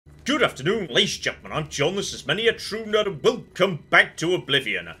Good afternoon, ladies and gentlemen, I'm John, this is Many a True Nerd, and welcome back to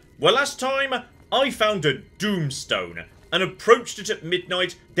Oblivion. Well, last time, I found a Doomstone, and approached it at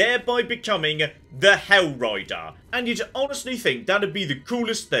midnight, thereby becoming the Hell Rider. And you'd honestly think that'd be the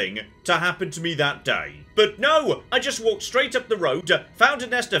coolest thing to happen to me that day. But no, I just walked straight up the road, found a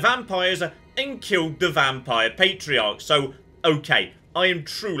nest of vampires, and killed the Vampire Patriarch. So, okay, I am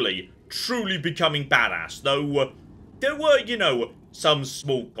truly becoming badass, though there were, you know, some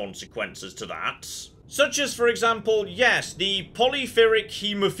small consequences to that. Such as, for example, yes, the polypheric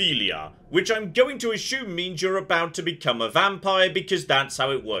hemophilia, which I'm going to assume means you're about to become a vampire because that's how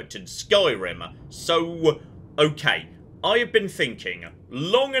it worked in Skyrim. So, okay, I have been thinking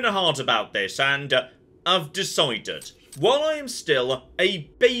long and hard about this, and I've decided, while I am still a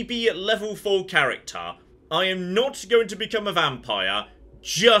baby level 4 character, I am not going to become a vampire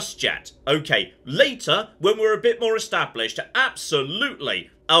just yet. Okay, later, when we're a bit more established,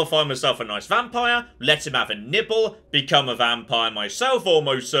 absolutely, I'll find myself a nice vampire, let him have a nibble, become a vampire myself, or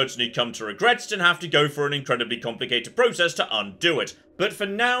most certainly come to regret it and have to go for an incredibly complicated process to undo it. But for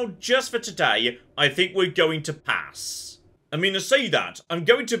now, just for today, I think we're going to pass. I mean, to say that, I'm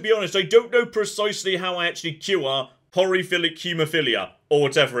going to be honest, I don't know precisely how I actually cure polypheric hemophilia, or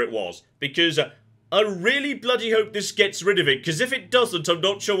whatever it was, because I really bloody hope this gets rid of it, because if it doesn't, I'm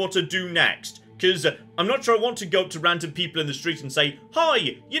not sure what to do next. Because I'm not sure I want to go up to random people in the street and say,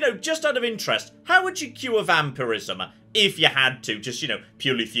 hi, you know, just out of interest, how would you cure vampirism? If you had to, just, you know,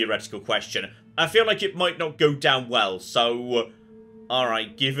 purely theoretical question. I feel like it might not go down well, so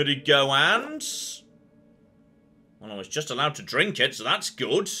alright, give it a go, and well, I was just allowed to drink it, so that's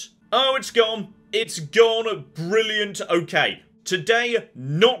good. Oh, it's gone. It's gone. Brilliant. Okay, today,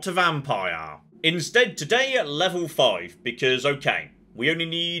 not a vampire. Instead, today, level 5, because, okay, we only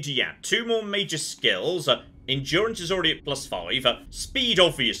need, yeah, 2 more major skills. Endurance is already at +5. Speed,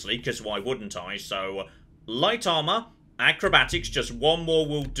 obviously, because why wouldn't I? So, light armor, acrobatics, just 1 more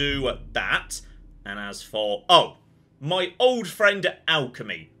will do that. And as for, oh, my old friend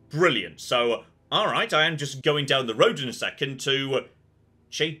alchemy. Brilliant. So, alright, I am just going down the road in a second to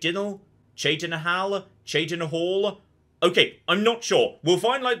Cheydinhal, Cheydinhal. Okay, I'm not sure. We'll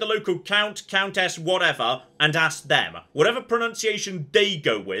find, like, the local count, countess, whatever, and ask them. Whatever pronunciation they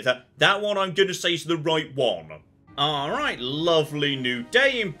go with, that one I'm going to say is the right one. Alright, lovely new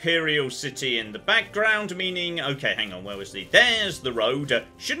day. Imperial City in the background, meaning... Okay, hang on, where was the... There's the road.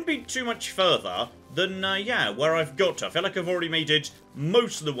 Shouldn't be too much further than, yeah, where I've got to. I feel like I've already made it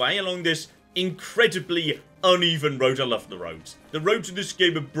most of the way along this incredibly uneven road. I love the roads. The roads in this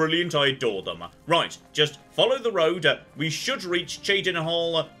game are brilliant. I adore them. Right, just follow the road. We should reach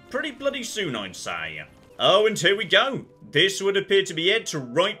Cheydinhal pretty bloody soon, I'd say. Oh, and here we go. This would appear to be it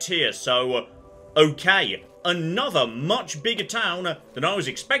right here. So, okay. Another much bigger town than I was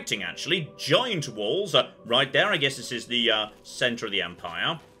expecting, actually. Giant walls right there. I guess this is the center of the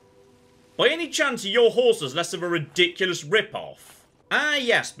Empire. By any chance, are your horses less of a ridiculous rip-off? Ah,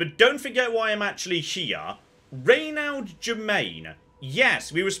 yes, but don't forget why I'm actually here. Reynald Germain.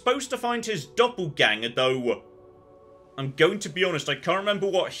 Yes, we were supposed to find his doppelganger, though I'm going to be honest, I can't remember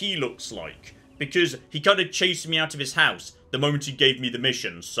what he looks like. Because he kind of chased me out of his house the moment he gave me the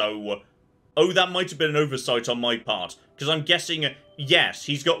mission, so oh, that might have been an oversight on my part. Because I'm guessing, yes,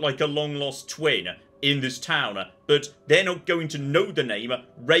 he's got like a long-lost twin in this town, but they're not going to know the name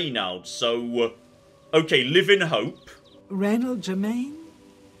Reynald, so okay, live in hope. Reynald Germain?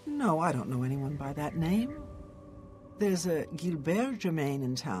 No, I don't know anyone by that name. There's a Gilbert Germain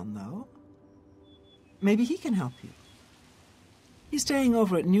in town, though. Maybe he can help you. He's staying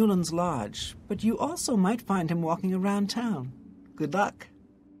over at Newland's Lodge, but you also might find him walking around town. Good luck.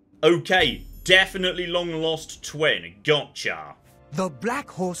 Okay, definitely long-lost twin. Gotcha. The black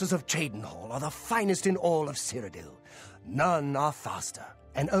horses of Cheydinhal are the finest in all of Cyrodiil. None are faster,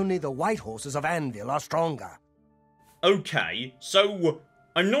 and only the white horses of Anvil are stronger. Okay, so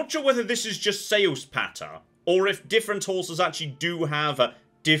I'm not sure whether this is just sales patter, or if different horses actually do have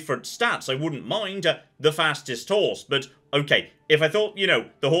different stats. I wouldn't mind the fastest horse, but okay, if I thought, you know,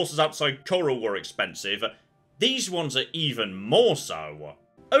 the horses outside Coral were expensive, these ones are even more so.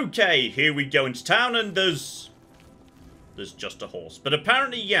 Okay, here we go into town, and there's just a horse. But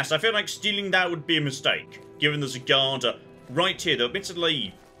apparently, yes, I feel like stealing that would be a mistake, given there's a guard right here, though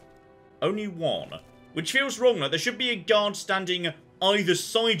admittedly only one. Which feels wrong, like there should be a guard standing either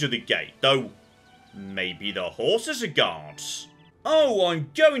side of the gate, though maybe the horse is a guard. Oh,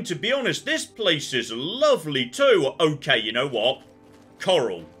 I'm going to be honest, this place is lovely too. Okay, you know what?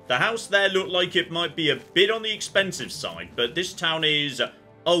 Coral. The house there looked like it might be a bit on the expensive side, but this town is...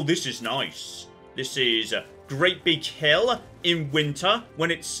 oh, this is nice. This is great big hill in winter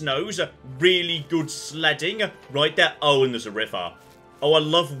when it snows. Really good sledding right there. Oh, and there's a river. Oh, I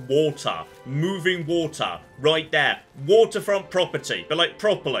love water. Moving water. Right there. Waterfront property. But like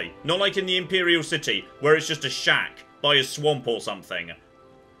properly. Not like in the Imperial City where it's just a shack by a swamp or something.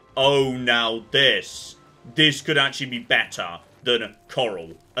 Oh, now this. This could actually be better than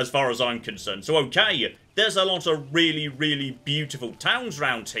Coral, as far as I'm concerned. So, okay, there's a lot of really, really beautiful towns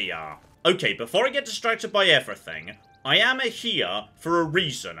around here. Okay, before I get distracted by everything, I am here for a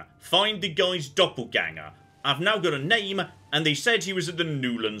reason. Find the guy's doppelganger. I've now got a name, and they said he was at the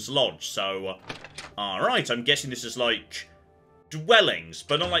Newlands Lodge, so... Alright, I'm guessing this is like... dwellings,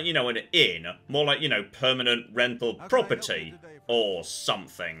 but not like, you know, an inn. More like, you know, permanent rental property or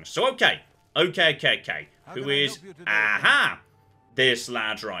something. So, okay. Okay. Who is... Aha! This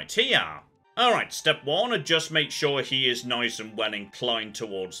lad right here. Alright, step one, just make sure he is nice and well inclined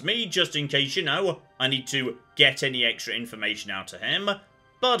towards me, just in case, you know, I need to get any extra information out of him.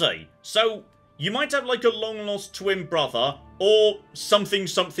 Buddy, so, you might have like a long-lost twin brother, or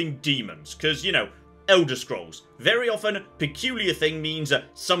something demons, because, you know, Elder Scrolls. Very often, peculiar thing means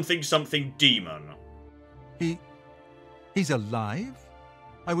something demon. He's alive?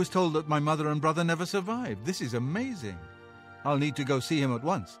 I was told that my mother and brother never survived. This is amazing. I'll need to go see him at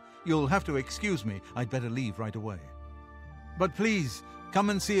once. You'll have to excuse me. I'd better leave right away. But please, come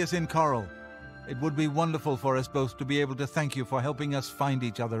and see us in Coral. It would be wonderful for us both to be able to thank you for helping us find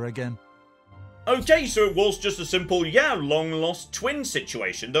each other again. Okay, so it was just a simple, yeah, long-lost twin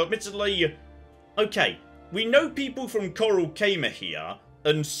situation, though admittedly... Okay, we know people from Coral came here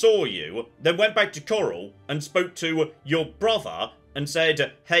and saw you, then went back to Coral and spoke to your brother and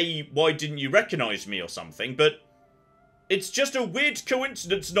said, hey, why didn't you recognise me or something, but it's just a weird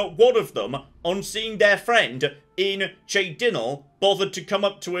coincidence not one of them, on seeing their friend in Cheydinal, bothered to come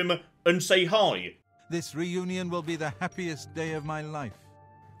up to him and say hi. This reunion will be the happiest day of my life.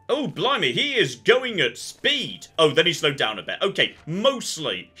 Oh, blimey, he is going at speed. Oh, then he slowed down a bit. Okay,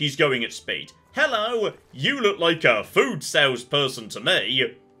 mostly he's going at speed. Hello, you look like a food salesperson to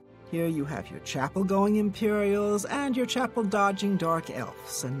me. Here you have your chapel-going Imperials and your chapel-dodging Dark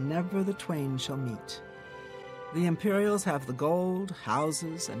Elves, and never the twain shall meet. The Imperials have the gold,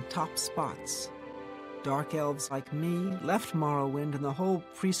 houses, and top spots. Dark Elves like me left Morrowind and the whole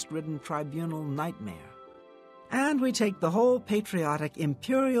priest-ridden tribunal nightmare. And we take the whole patriotic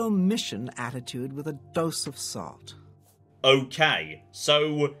Imperial mission attitude with a dose of salt. Okay,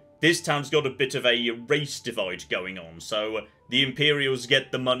 so this town's got a bit of a race divide going on, so the Imperials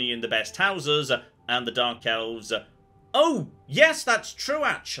get the money in the best houses, and the Dark Elves... Oh, yes, that's true,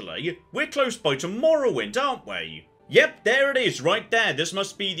 actually. We're close by to Morrowind, aren't we? Yep, there it is, right there. This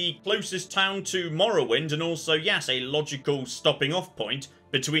must be the closest town to Morrowind, and also, yes, a logical stopping-off point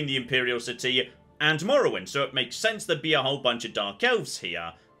between the Imperial City and Morrowind, so it makes sense there'd be a whole bunch of Dark Elves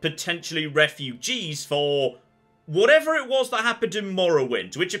here, potentially refugees for whatever it was that happened in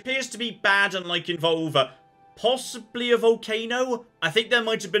Morrowind, which appears to be bad and, like, involve possibly a volcano? I think there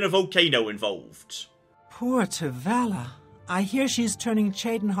might have been a volcano involved. Poor Tavala. I hear she's turning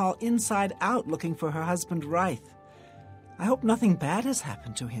Cheydinal inside out looking for her husband Ryth. I hope nothing bad has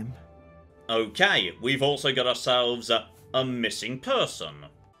happened to him. Okay, we've also got ourselves a missing person.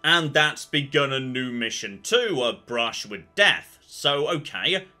 And that's begun a new mission too, a brush with death. So,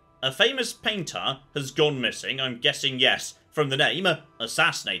 okay, a famous painter has gone missing, I'm guessing, yes, from the name,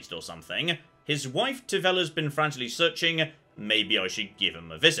 assassinated or something. His wife Tivela's been frantically searching, maybe I should give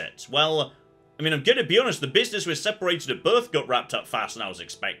him a visit. Well, I mean, I'm gonna be honest, the business we're separated at birth got wrapped up faster than I was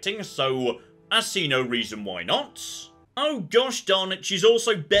expecting, so I see no reason why not. Oh gosh darn it, she's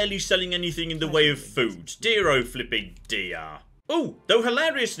also barely selling anything in the way of food. Dear oh flipping dear. Oh, though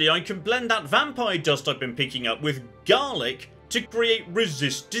hilariously, I can blend that vampire dust I've been picking up with garlic to create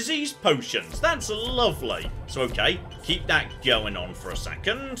resist disease potions. That's lovely. So, okay, keep that going on for a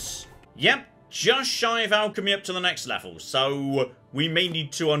second. Yep, just shy of alchemy up to the next level. So, we may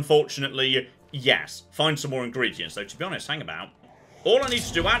need to, unfortunately, yes, find some more ingredients. Though, to be honest, hang about. All I need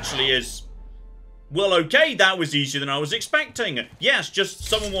to do, actually, is... Well, okay, that was easier than I was expecting. Yes, just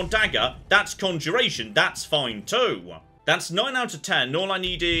summon one dagger. That's conjuration. That's fine, too. That's 9 out of 10. All I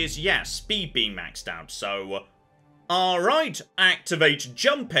need is, yes, speed being maxed out. So, alright, activate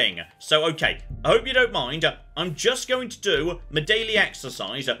jumping. So, okay, I hope you don't mind. I'm just going to do my daily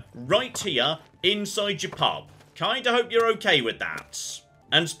exercise right here inside your pub. Kinda hope you're okay with that.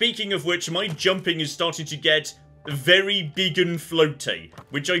 And speaking of which, my jumping is starting to get very big and floaty,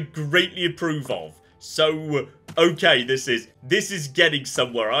 which I greatly approve of. So, okay, this is getting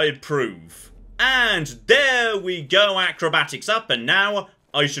somewhere. I approve. And there we go, acrobatics up, and now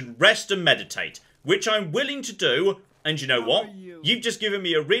I should rest and meditate. which I'm willing to do. And you know what? You've just given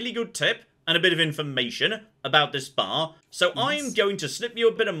me a really good tip and a bit of information about this bar, so I'm going to slip you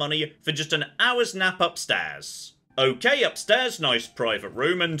a bit of money for just an hour's nap upstairs. Okay, upstairs, nice private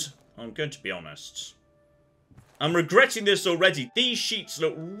room, and I'm going to be honest, I'm regretting this already. These sheets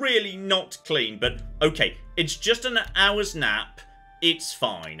look really not clean, but okay, it's just an hour's nap. It's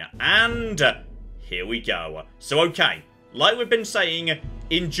fine. And here we go. So, okay, like we've been saying,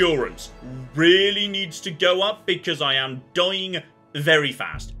 endurance really needs to go up because I am dying very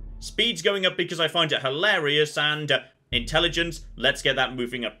fast. Speed's going up because I find it hilarious, and intelligence, let's get that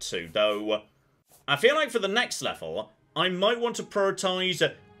moving up too. Though, I feel like for the next level, I might want to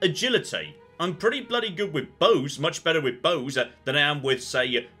prioritise agility. I'm pretty bloody good with bows, much better with bows than I am with,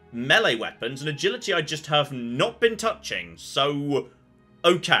 say, melee weapons, and agility I just have not been touching. So,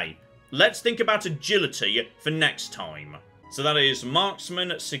 okay, let's think about agility for next time. So that is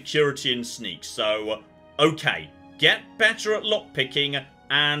marksman, security, and sneak. So, okay, get better at lockpicking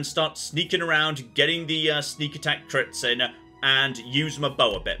and start sneaking around, getting the sneak attack crits in, and use my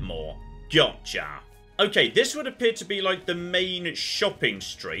bow a bit more. Gotcha. Okay, this would appear to be like the main shopping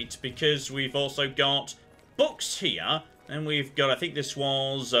street, because we've also got books here, and we've got, I think this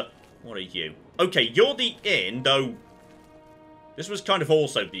was, what are you? Okay, you're the inn, though this was kind of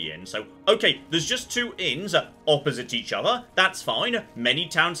also the inn, so, okay, there's just two inns opposite each other, that's fine. Many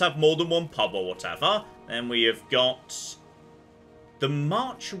towns have more than one pub or whatever. Then we have got the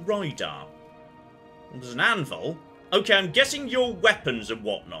March Rider. There's an anvil. Okay, I'm guessing your weapons and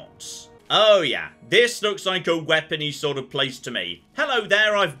whatnot. Oh yeah, this looks like a weapon-y sort of place to me. Hello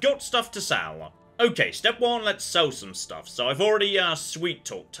there, I've got stuff to sell. Okay, step one, let's sell some stuff. So I've already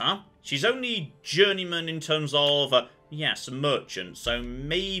sweet-talked her. She's only journeyman in terms of, yes, a merchant. So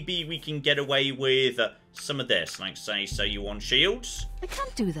maybe we can get away with some of this. Like, say, so you want shields? I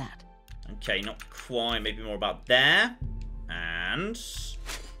can't do that. Okay, not quite. Maybe more about there. And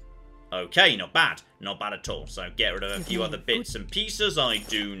okay, not bad. Not bad at all. So get rid of a few other bits and pieces I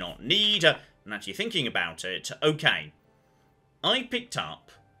do not need. And actually thinking about it, okay. I picked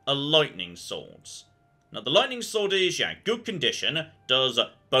up a lightning sword. Now the lightning sword is, yeah, good condition. Does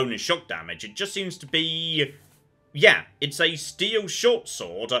bonus shock damage. It just seems to be, yeah, it's a steel short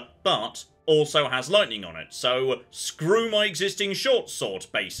sword, but also has lightning on it. So screw my existing short sword,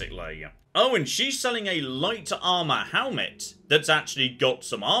 basically. Oh, and she's selling a light armor helmet that's actually got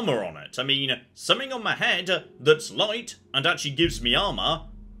some armor on it. I mean, something on my head that's light and actually gives me armor.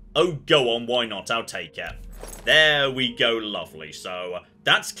 Oh, go on, why not? I'll take it. There we go, lovely. So,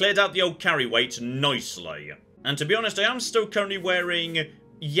 that's cleared out the old carry weight nicely. And to be honest, I am still currently wearing,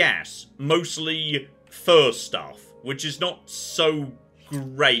 yes, mostly fur stuff, which is not so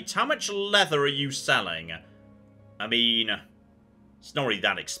great. How much leather are you selling? I mean, it's not really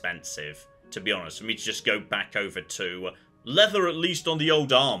that expensive, to be honest, for me to just go back over to leather, at least on the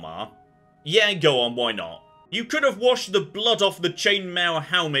old armor. Yeah, go on, why not? You could have washed the blood off the chainmail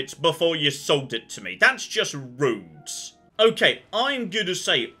helmet before you sold it to me. That's just rude. Okay, I'm gonna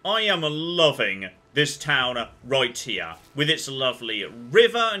say I am loving this town right here, with its lovely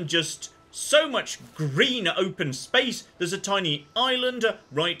river and just so much green open space. There's a tiny island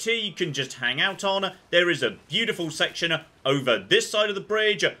right here you can just hang out on. There is a beautiful section over this side of the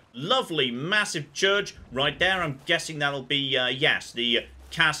bridge. Lovely massive church right there. I'm guessing that'll be, yes, the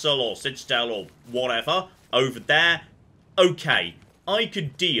castle or citadel or whatever over there. Okay, I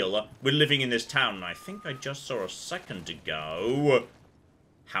could deal with living in this town. And I think I just saw a second ago.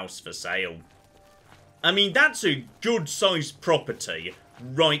 House for sale. I mean, that's a good-sized property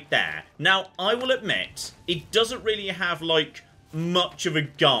right there. Now, I will admit, it doesn't really have, like, much of a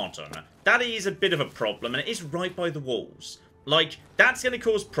garden. That is a bit of a problem, and it is right by the walls. Like, that's going to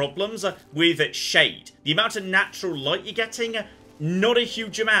cause problems with shade. The amount of natural light you're getting, not a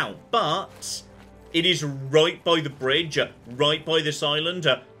huge amount, but it is right by the bridge, right by this island,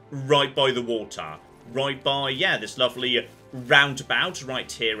 right by the water, right by, yeah, this lovely roundabout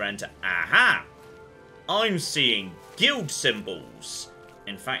right here, and aha! I'm seeing guild symbols.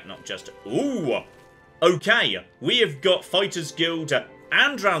 In fact, not just... Ooh! Okay, we have got Fighters Guild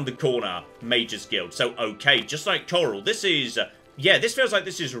and round the corner, Mages Guild. So, okay, just like Coral, this is... yeah, this feels like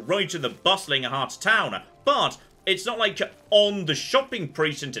this is right in the bustling heart of town. But it's not like on the shopping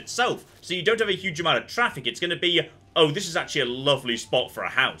precinct itself, so you don't have a huge amount of traffic. It's going to be... oh, this is actually a lovely spot for a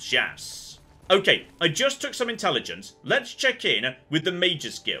house, yes. Okay, I just took some intelligence. Let's check in with the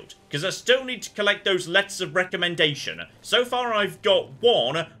Mages Guild, because I still need to collect those letters of recommendation. So far I've got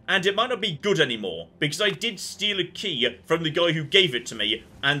one, and it might not be good anymore, because I did steal a key from the guy who gave it to me,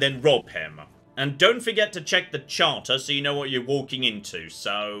 and then rob him. And don't forget to check the charter so you know what you're walking into,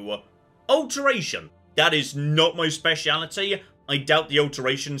 so... Alteration. That is not my speciality. I doubt the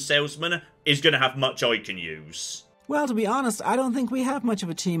alteration salesman is going to have much I can use. Well, to be honest, I don't think we have much of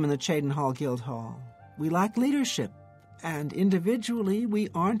a team in the Cheydinhal Guild Hall. We lack leadership, and individually we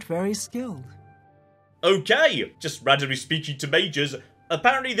aren't very skilled. Okay, just randomly speaking to mages,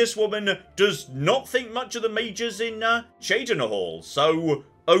 apparently this woman does not think much of the mages in Cheydinhal, so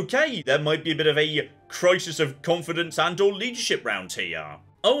okay, there might be a bit of a crisis of confidence and or leadership round here.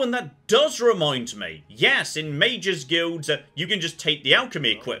 Oh, and that does remind me, yes, in mages guilds, you can just take the alchemy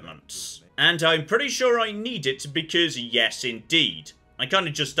equipment. And I'm pretty sure I need it because, yes, indeed, I kind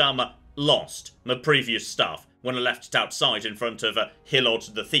of just, lost my previous stuff when I left it outside in front of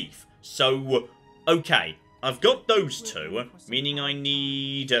Hillod the Thief. So, okay, I've got those two, meaning I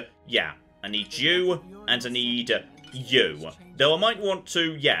need, I need you, and I need you. Though I might want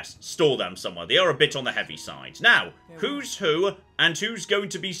to, yes, store them somewhere. They are a bit on the heavy side. Now, who's who, and who's going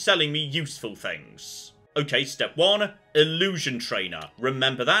to be selling me useful things? Okay, step 1, illusion trainer.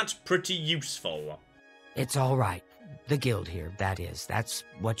 Remember that? Pretty useful. It's all right. The guild here, that is. That's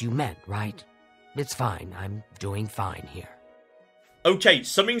what you meant, right? It's fine. I'm doing fine here. Okay,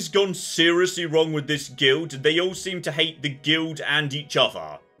 something's gone seriously wrong with this guild. They all seem to hate the guild and each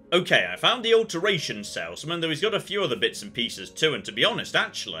other. Okay, I found the alteration salesman, though he's got a few other bits and pieces too, and to be honest,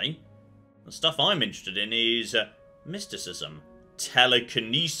 actually, the stuff I'm interested in is mysticism,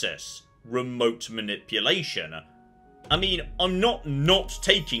 telekinesis, remote manipulation. I mean, I'm not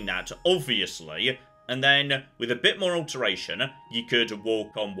taking that, obviously, and then with a bit more alteration, you could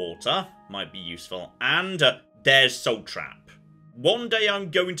walk on water, might be useful, and there's Soul Trap. One day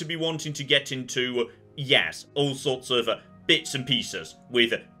I'm going to be wanting to get into, yes, all sorts of bits and pieces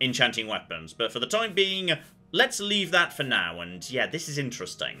with enchanting weapons, but for the time being, let's leave that for now, and yeah, this is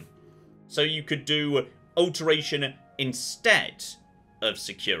interesting. So you could do alteration instead of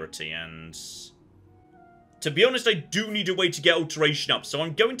security, and to be honest, I do need a way to get alteration up, so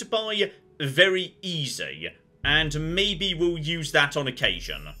I'm going to buy very easy, and maybe we'll use that on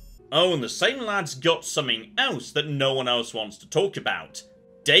occasion. Oh, and the same lad's got something else that no one else wants to talk about.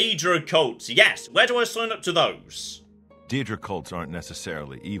 Daedra cults, yes, where do I sign up to those? Daedra cults aren't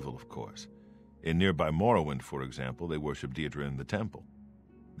necessarily evil, of course. In nearby Morrowind, for example, they worship Daedra in the temple.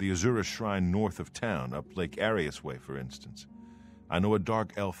 The Azura shrine north of town, up Lake Arius way, for instance. I know a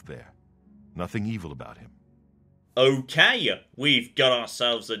dark elf there. Nothing evil about him. Okay, we've got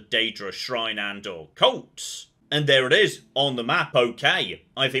ourselves a Daedra shrine and or cult. And there it is, on the map, okay.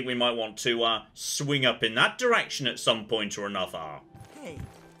 I think we might want to swing up in that direction at some point or another. Hey,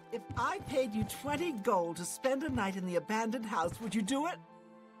 if I paid you 20 gold to spend a night in the abandoned house, would you do it?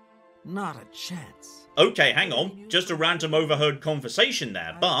 Not a chance. Okay, hang on. Just a random overheard conversation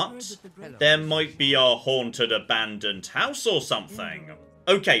there, but there might be a haunted abandoned house or something.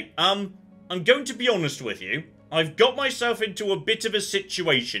 Okay, I'm going to be honest with you. I've got myself into a bit of a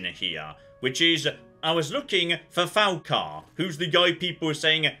situation here, which is I was looking for Falcar, who's the guy people were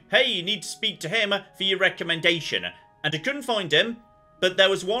saying, hey, you need to speak to him for your recommendation. And I couldn't find him, but there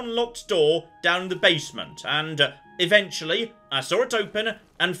was one locked door down in the basement, and eventually I saw it open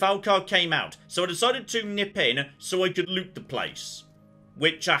and Falcar came out, so I decided to nip in so I could loot the place.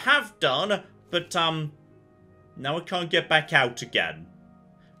 Which I have done, but now I can't get back out again,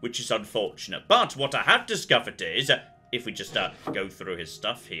 which is unfortunate. But what I have discovered is, if we just go through his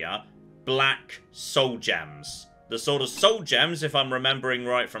stuff here, black soul gems. The sort of soul gems, if I'm remembering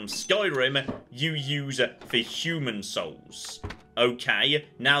right from Skyrim, you use for human souls. Okay,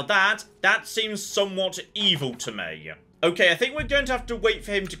 now that seems somewhat evil to me. Okay, I think we're going to have to wait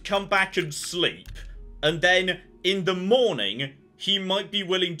for him to come back and sleep. And then, in the morning, he might be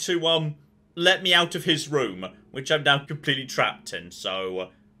willing to, let me out of his room, which I'm now completely trapped in, so...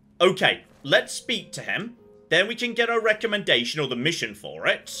 okay, let's speak to him. Then we can get our recommendation or the mission for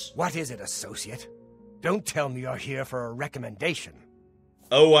it. What is it, associate? Don't tell me you're here for a recommendation.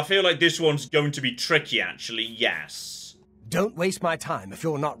 Oh, I feel like this one's going to be tricky, actually, yes. Don't waste my time if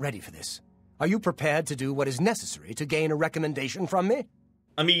you're not ready for this. Are you prepared to do what is necessary to gain a recommendation from me?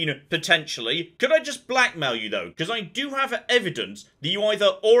 I mean, potentially. Could I just blackmail you, though? Because I do have evidence that you either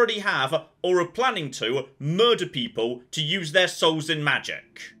already have or are planning to murder people to use their souls in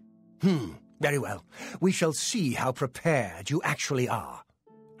magic. Very well. We shall see how prepared you actually are.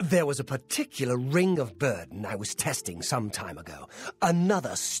 There was a particular ring of burden I was testing some time ago.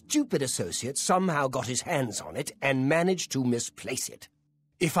 Another stupid associate somehow got his hands on it and managed to misplace it.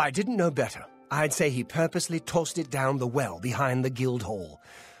 If I didn't know better, I'd say he purposely tossed it down the well behind the guild hall.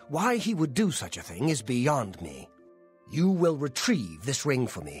 Why he would do such a thing is beyond me. You will retrieve this ring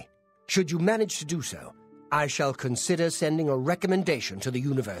for me. Should you manage to do so, I shall consider sending a recommendation to the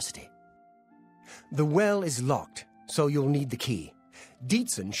university. The well is locked, so you'll need the key.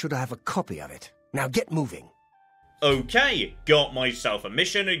 Dietzen should have a copy of it. Now get moving. Okay, got myself a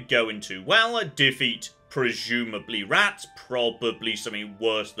mission, go into well, defeat presumably rats, probably something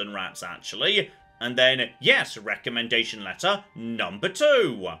worse than rats actually, and then, yes, recommendation letter number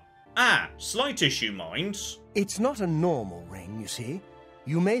 2. Ah, slight issue, mind. It's not a normal ring, you see.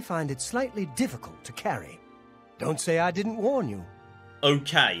 You may find it slightly difficult to carry. Don't say I didn't warn you.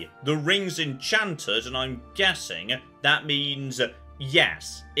 Okay, the ring's enchanted, and I'm guessing that means,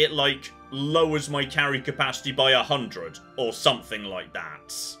 yes, it, like, lowers my carry capacity by 100, or something like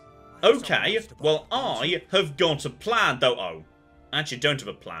that. Okay, well, I have got a plan, though. Oh, actually, don't have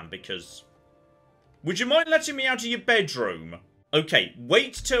a plan, because... Would you mind letting me out of your bedroom? Okay,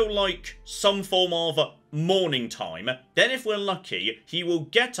 wait till, like, some form of morning time. Then, if we're lucky, he will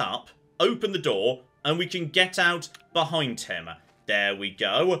get up, open the door, and we can get out behind him. There we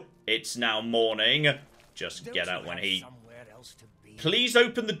go. It's now morning. Just get out when he... Please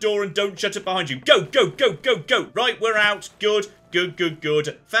open the door and don't shut it behind you. Go, go, go, go, go. Right, we're out. Good, good, good,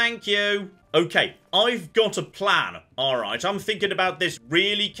 good. Thank you. Okay, I've got a plan. Alright, I'm thinking about this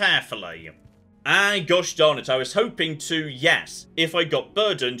really carefully. And gosh darn it, I was hoping to, yes, if I got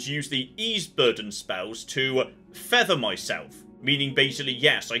burdened, use the ease burden spells to feather myself. Meaning basically,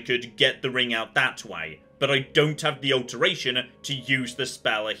 yes, I could get the ring out that way. But I don't have the alteration to use the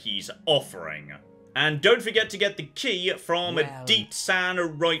spell he's offering. And don't forget to get the key from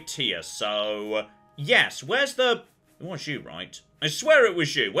Dietzen right here. So, yes, where's the... It was you, right? I swear it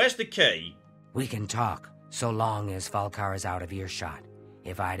was you. Where's the key? We can talk, so long as Falkar is out of earshot.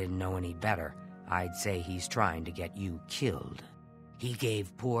 If I didn't know any better, I'd say he's trying to get you killed. He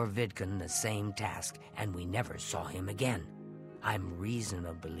gave poor Vidkun the same task, and we never saw him again. I'm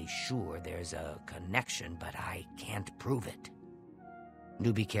reasonably sure there's a connection, but I can't prove it.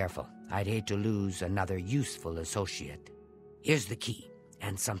 Do be careful. I'd hate to lose another useful associate. Here's the key,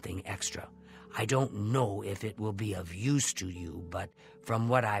 and something extra. I don't know if it will be of use to you, but from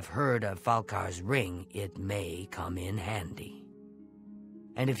what I've heard of Falkar's ring, it may come in handy.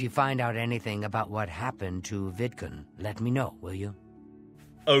 And if you find out anything about what happened to Vidkun, let me know, will you?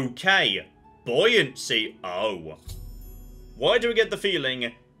 Okay. Buoyancy. Oh. Why do I get the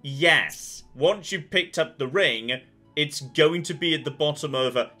feeling, yes, once you've picked up the ring, it's going to be at the bottom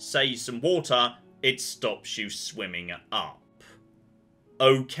of, say, some water, it stops you swimming up.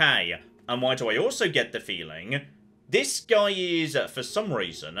 Okay, and why do I also get the feeling, this guy is, for some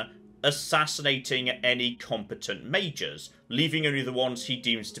reason, assassinating any competent mages, leaving only the ones he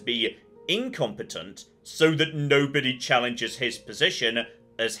deems to be incompetent, so that nobody challenges his position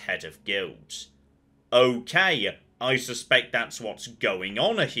as head of guild. Okay, I suspect that's what's going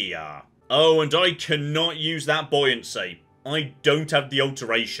on here. Oh, and I cannot use that buoyancy. I don't have the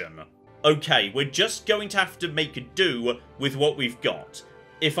alteration. Okay, we're just going to have to make do with what we've got.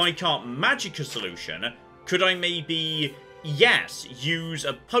 If I can't magic a solution, could I maybe, yes, use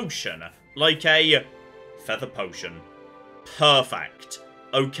a potion? Like a feather potion. Perfect.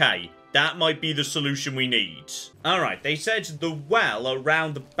 Okay, that might be the solution we need. Alright, they said the well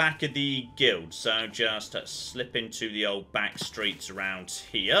around the back of the guild, so just slip into the old back streets around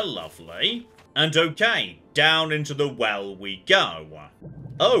here. Lovely. And okay, down into the well we go.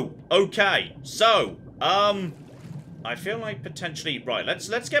 Oh, okay. So, I feel like potentially... Right,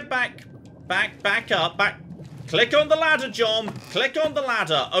 let's get back up. Click on the ladder, John. Click on the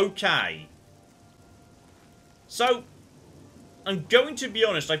ladder. Okay. So, I'm going to be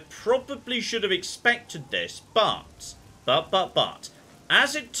honest, I probably should have expected this, but,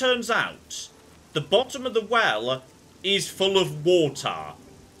 as it turns out, the bottom of the well is full of water.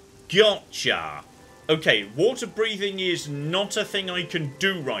 Gotcha. Okay, water breathing is not a thing I can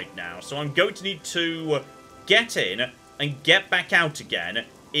do right now, so I'm going to need to get in and get back out again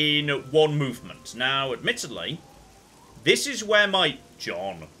in one movement. Now, admittedly, this is where my...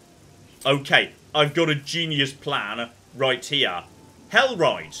 John. Okay, I've got a genius plan right here.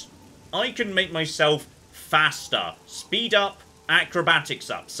 Hellride. I can make myself faster. Speed up, acrobatics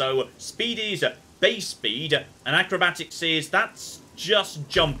up. So, speed is base speed, and acrobatics is... That's just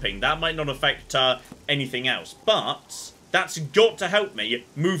jumping. That might not affect anything else. But that's got to help me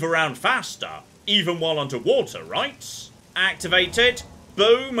move around faster, even while underwater, right? Activated.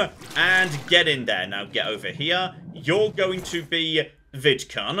 Boom. And get in there. Now get over here. You're going to be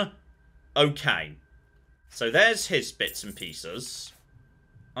Vidkun. Okay. So there's his bits and pieces.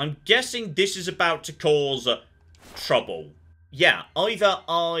 I'm guessing this is about to cause trouble. Yeah, either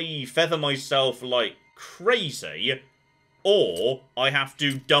I feather myself like crazy, or I have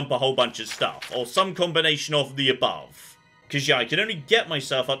to dump a whole bunch of stuff, or some combination of the above. Because, yeah, I can only get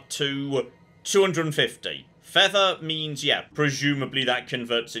myself up to 250. Feather means, yeah, presumably that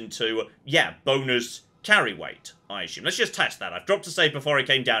converts into, yeah, bonus carry weight, I assume. Let's just test that. I've dropped a save before I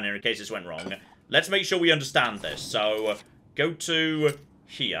came down here in case this went wrong. Let's make sure we understand this. So, go to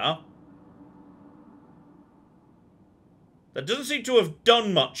here. That doesn't seem to have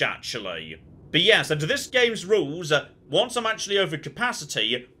done much, actually. But yes, under this game's rules, once I'm actually over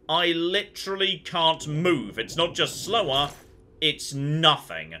capacity, I literally can't move. It's not just slower, it's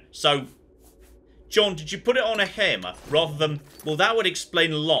nothing. So, John, did you put it on a him rather than... Well, that would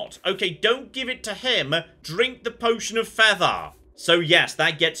explain a lot. Okay, don't give it to him. Drink the potion of feather. So, yes,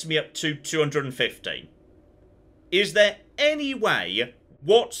 that gets me up to 250. Is there any way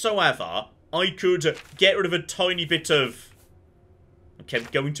whatsoever I could get rid of a tiny bit of... Okay, I'm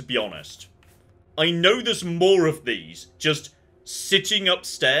going to be honest. I know there's more of these just sitting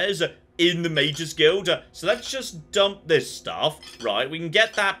upstairs in the Mages Guild. So let's just dump this stuff. Right, we can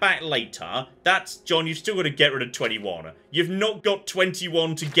get that back later. That's, John, you've still got to get rid of 21. You've not got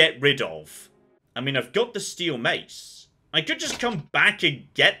 21 to get rid of. I mean, I've got the steel mace. I could just come back and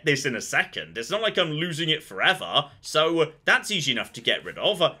get this in a second. It's not like I'm losing it forever. So that's easy enough to get rid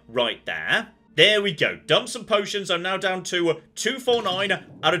of. Right there. There we go. Dump some potions. I'm now down to 249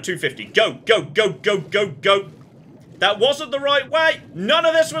 out of 250. Go, go, go, go, go, go. That wasn't the right way. None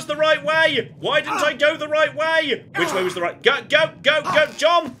of this was the right way. Why didn't I go the right way? Which way was the right? Go, go, go, go,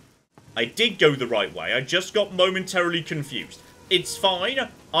 John. I did go the right way. I just got momentarily confused. It's fine.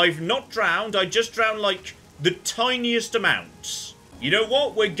 I've not drowned. I just drowned like the tiniest amount. You know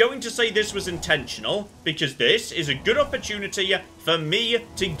what? We're going to say this was intentional, because this is a good opportunity for me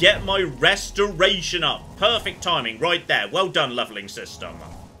to get my restoration up. Perfect timing right there. Well done, leveling system.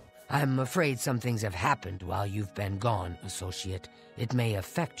 I'm afraid some things have happened while you've been gone, Associate. It may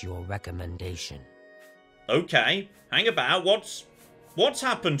affect your recommendation. Okay, hang about. What's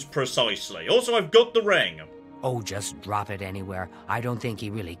happened precisely? Also, I've got the ring. Oh, just drop it anywhere. I don't think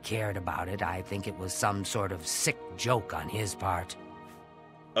he really cared about it. I think it was some sort of sick joke on his part.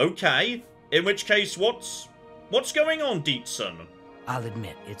 Okay, in which case, what's going on, Dietzen? I'll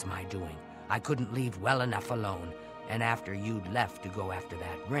admit, it's my doing. I couldn't leave well enough alone, and after you'd left to go after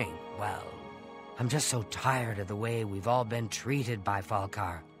that ring, well, I'm just so tired of the way we've all been treated by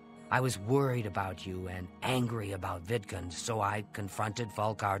Falkar. I was worried about you and angry about Vidkun, so I confronted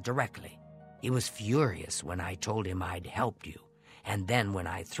Falkar directly. He was furious when I told him I'd helped you, and then when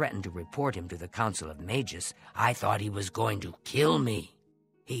I threatened to report him to the Council of Mages, I thought he was going to kill me.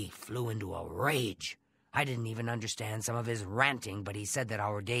 He flew into a rage. I didn't even understand some of his ranting, but he said that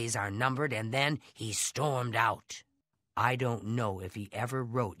our days are numbered, and then he stormed out. I don't know if he ever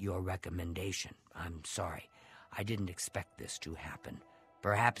wrote your recommendation. I'm sorry. I didn't expect this to happen.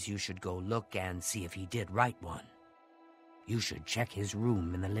 Perhaps you should go look and see if he did write one. You should check his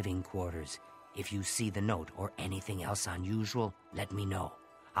room in the living quarters. If you see the note or anything else unusual, let me know.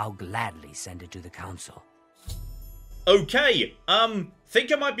 I'll gladly send it to the council. Okay,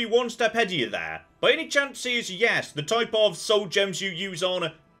 think I might be one step ahead of you there. By any chances, yes, the type of soul gems you use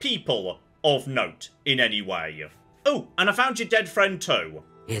on people of note in any way. Oh, and I found your dead friend too.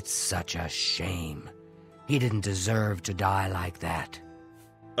 It's such a shame. He didn't deserve to die like that.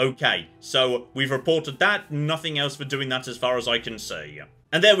 Okay, so we've reported that, nothing else for doing that as far as I can see.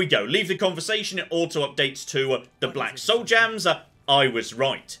 And there we go, leave the conversation, it auto-updates to the black soul gems. I was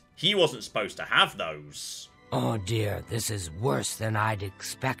right, he wasn't supposed to have those. Oh dear, this is worse than I'd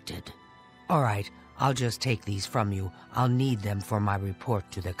expected. All right, I'll just take these from you. I'll need them for my report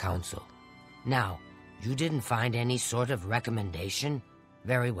to the council. Now, you didn't find any sort of recommendation?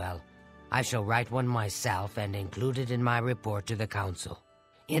 Very well. I shall write one myself and include it in my report to the council.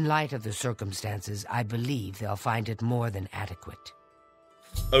 In light of the circumstances, I believe they'll find it more than adequate.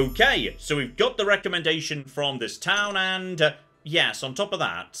 Okay, so we've got the recommendation from this town, and yes, on top of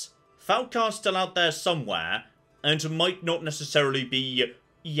that, Falkar's still out there somewhere, and might not necessarily be,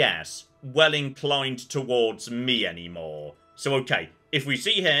 yes, well inclined towards me anymore. So okay, if we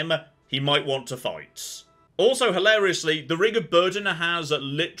see him, he might want to fight. Also, hilariously, the Ring of Burden has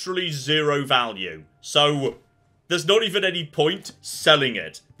literally 0 value, so there's not even any point selling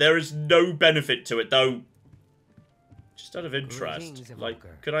it. There is no benefit to it, though. Just out of interest, like,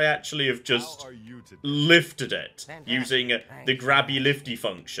 could I actually have just lifted it using the grabby lifty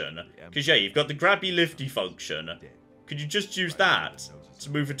function? Because yeah, you've got the grabby lifty function. Could you just use that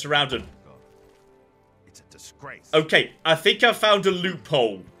to move it around and... It's a disgrace. Okay, I think I found a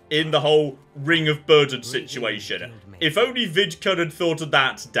loophole in the whole Ring of Burden situation. If only Vidkun had thought of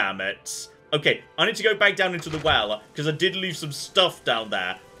that, damn it. Okay, I need to go back down into the well, because I did leave some stuff down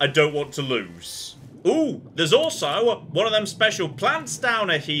there I don't want to lose. Ooh, there's also one of them special plants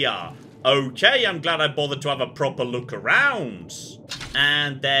down here. Okay, I'm glad I bothered to have a proper look around.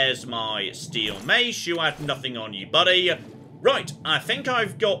 And there's my steel mace. You had nothing on you, buddy. Right, I think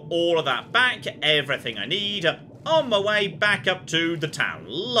I've got all of that back. Everything I need. On my way back up to the town.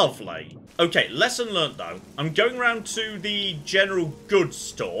 Lovely. Okay, lesson learnt though. I'm going around to the general goods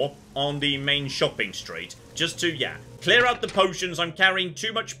store on the main shopping street. Just to, yeah, clear out the potions. I'm carrying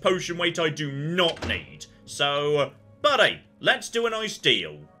too much potion weight I do not need. So, buddy, let's do a nice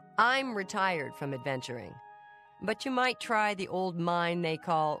deal. I'm retired from adventuring, but you might try the old mine they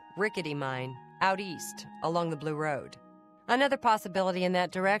call Rickety Mine out east along the Blue Road. Another possibility in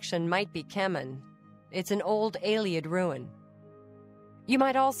that direction might be Kemen. It's an old Iliad ruin. You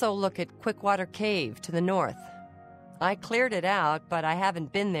might also look at Quickwater Cave to the north. I cleared it out, but I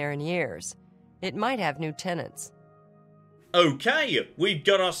haven't been there in years. It might have new tenants. Okay, we've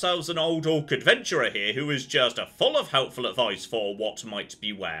got ourselves an old orc adventurer here who is just full of helpful advice for what might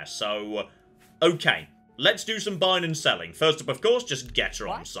be where. So, okay, let's do some buying and selling. First up, of course, just get her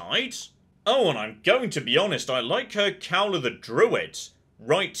on side. Oh, and I'm going to be honest, I like her Cowl of the Druid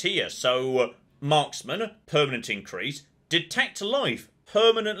right here. So, Marksman, permanent increase. Detect Life,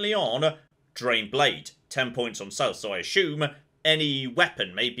 permanently on. Drain Blade, 10 points on South, so I assume any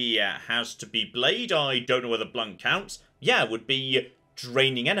weapon maybe has to be Blade. I don't know whether blunt counts. Yeah, would be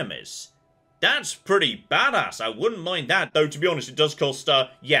draining enemies. That's pretty badass. I wouldn't mind that. Though, to be honest, it does cost,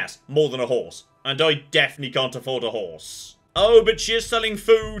 yes, more than a horse. And I definitely can't afford a horse. Oh, but she is selling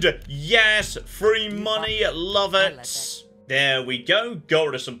food. Yes, free money. Love it. There we go. Got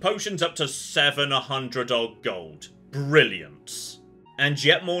rid of some potions up to 700 odd gold. Brilliant. And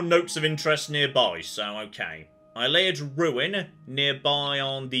yet more notes of interest nearby, so okay. I layered Ruin nearby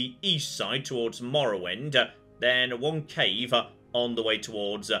on the east side towards Morrowind. Then one cave on the way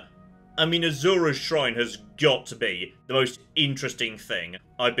towards... I mean, Azura's Shrine has got to be the most interesting thing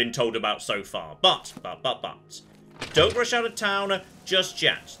I've been told about so far. But, don't rush out of town just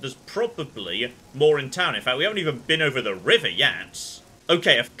yet. There's probably more in town. In fact, we haven't even been over the river yet.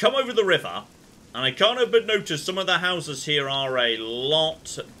 Okay, I've come over the river, and I can't help but notice some of the houses here are a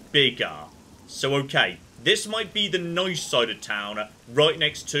lot bigger. So, okay, this might be the nice side of town, right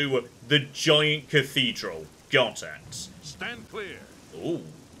next to the giant cathedral. Got it. Stand clear. Ooh,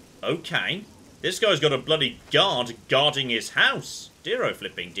 okay. This guy's got a bloody guard guarding his house. Dear oh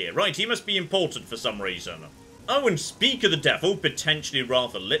flipping dear. Right, he must be important for some reason. Oh, and speak of the devil, potentially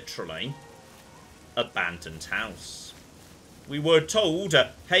rather literally. Abandoned house. We were told,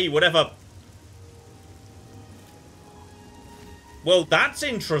 hey, whatever... Well, that's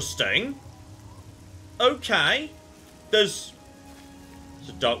interesting. Okay. There's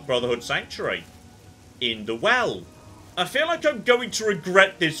a Dark Brotherhood Sanctuary in the well. I feel like I'm going to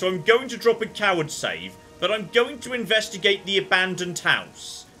regret this, so I'm going to drop a coward save, but I'm going to investigate the abandoned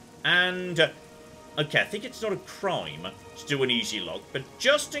house. And, okay, I think it's not a crime to do an easy lock, but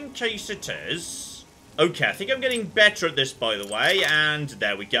just in case it is... Okay, I think I'm getting better at this, by the way, and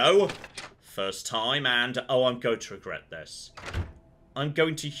there we go. First time, and, oh, I'm going to regret this. I'm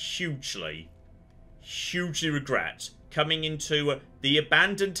going to hugely regret coming into the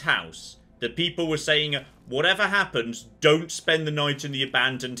abandoned house. The people were saying, whatever happens, don't spend the night in the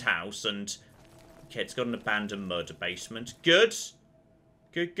abandoned house. And, okay, it's got an abandoned murder basement. Good.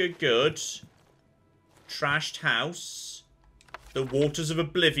 Good. Trashed house. The Waters of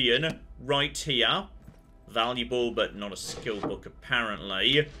Oblivion, right here. Valuable, but not a skill book,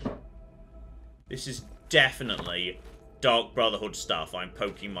 apparently. This is definitely Dark Brotherhood stuff I'm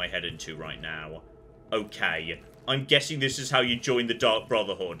poking my head into right now. Okay, I'm guessing this is how you join the Dark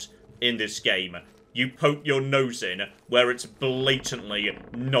Brotherhood in this game. You poke your nose in where it's blatantly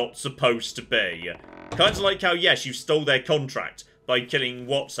not supposed to be. Kind of like how, yes, you stole their contract by killing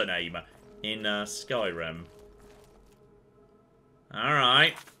what's-her-name in Skyrim.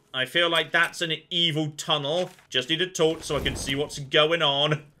 Alright, I feel like that's an evil tunnel. Just need a torch so I can see what's going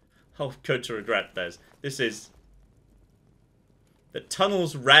on. Oh, good to regret this. This is... The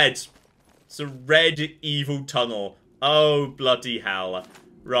tunnel's red. It's a red evil tunnel. Oh, bloody hell.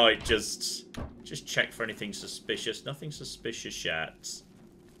 Right, just check for anything suspicious. Nothing suspicious yet.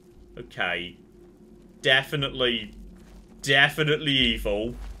 Okay. Definitely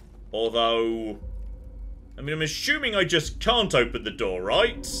evil. Although... I mean, I'm assuming I just can't open the door,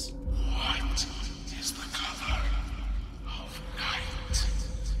 right? What is the color of night?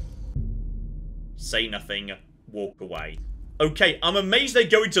 Say nothing. Walk away. Okay, I'm amazed they're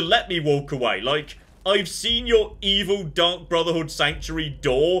going to let me walk away. Like, I've seen your evil Dark Brotherhood Sanctuary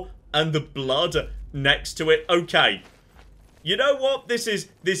door and the blood next to it. Okay. You know what? This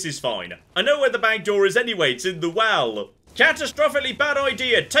is fine. I know where the back door is anyway. It's in the well. Catastrophically bad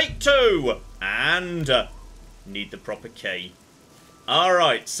idea. Take 2. And need the proper key.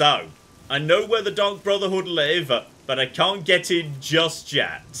 Alright, so I know where the Dark Brotherhood live, but I can't get in just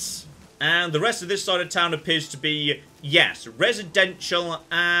yet. And the rest of this side of town appears to be, yes, residential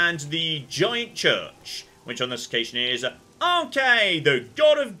and the giant church, which on this occasion is, okay, the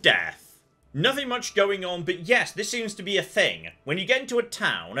God of Death. Nothing much going on, but yes, this seems to be a thing. When you get into a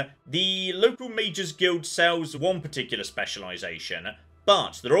town, the local Mages Guild sells one particular specialisation,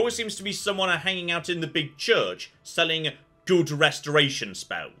 but there always seems to be someone hanging out in the big church selling good restoration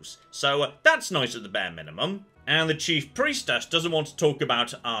spells. So that's nice at the bare minimum. And the Chief Priestess doesn't want to talk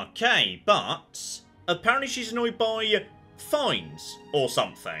about RK, but apparently she's annoyed by fines or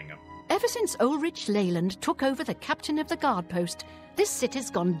something. Ever since Ulrich Leyland took over the captain of the guard post, this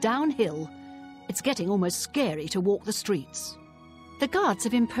city's gone downhill. It's getting almost scary to walk the streets. The guards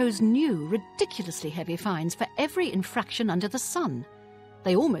have imposed new, ridiculously heavy fines for every infraction under the sun.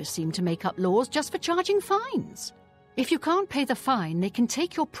 They almost seem to make up laws just for charging fines. If you can't pay the fine, they can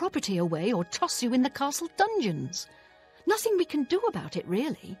take your property away or toss you in the castle dungeons. Nothing we can do about it,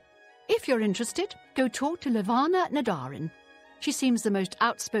 really. If you're interested, go talk to Levana Nadarin. She seems the most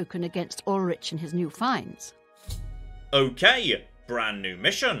outspoken against Ulrich and his new fines. Okay, brand new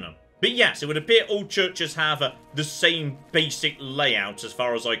mission. But yes, it would appear all churches have the same basic layout as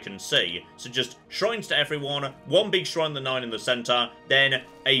far as I can see. So just shrines to everyone, one big shrine, the 9 in the centre, then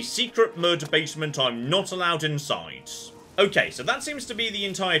a secret murder basement I'm not allowed inside. Okay, so that seems to be the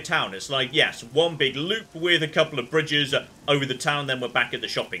entire town. It's like, yes, one big loop with a couple of bridges over the town, then we're back at the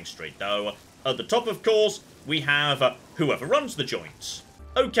shopping street. Though, at the top, of course, we have whoever runs the joint.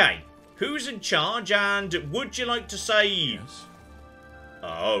 Okay, who's in charge, and would you like to say... Yes.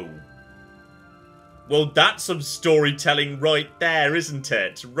 Oh... Well, that's some storytelling right there, isn't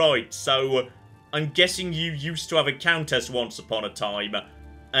it? Right, so I'm guessing you used to have a countess once upon a time,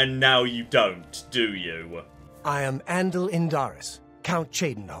 and now you don't, do you? I am Andal Indaris, Count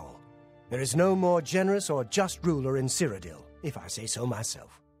Chedenhall. There is no more generous or just ruler in Cyrodiil, if I say so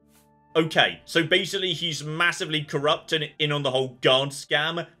myself. Okay, so basically he's massively corrupt and in on the whole guard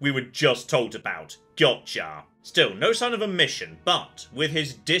scam we were just told about. Gotcha. Still, no sign of a mission, but with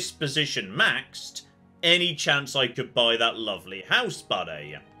his disposition maxed... Any chance I could buy that lovely house,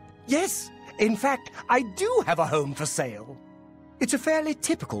 buddy? Yes, in fact, I do have a home for sale. It's a fairly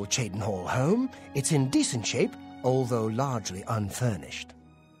typical Chedenhall home. It's in decent shape, although largely unfurnished.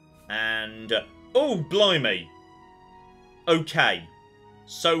 And... oh, blimey. Okay.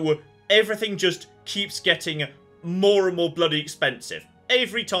 So, everything just keeps getting more and more bloody expensive.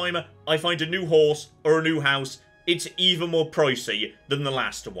 Every time I find a new horse or a new house, it's even more pricey than the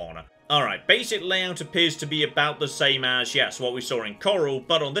last one. Alright, basic layout appears to be about the same as, yes, what we saw in Coral,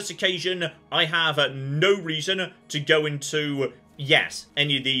 but on this occasion, I have no reason to go into, yes,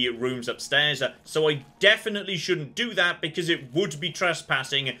 any of the rooms upstairs, so I definitely shouldn't do that because it would be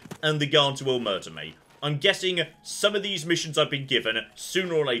trespassing and the guards will murder me. I'm guessing some of these missions I've been given,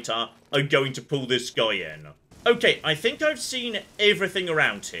 sooner or later, are going to pull this guy in. Okay, I think I've seen everything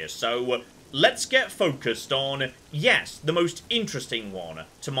around here, so... let's get focused on, yes, the most interesting one,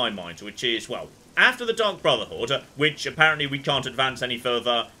 to my mind, which is, well, after the Dark Brotherhood, which apparently we can't advance any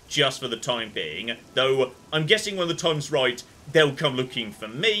further just for the time being, though I'm guessing when the time's right, they'll come looking for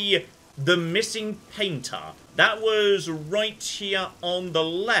me, the missing painter. That was right here on the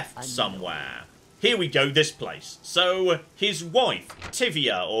left somewhere. Here we go, this place. So, his wife,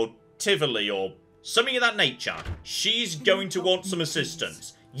 Tivia, or Tivoli, or something of that nature, she's going to want some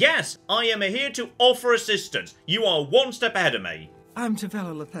assistance. Yes, I am here to offer assistance. You are one step ahead of me. I'm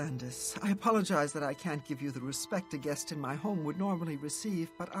Tavella Lathandis. I apologize that I can't give you the respect a guest in my home would normally receive,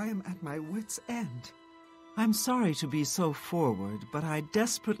 but I am at my wit's end. I'm sorry to be so forward, but I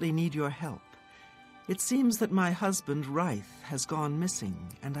desperately need your help. It seems that my husband, Reith, has gone missing,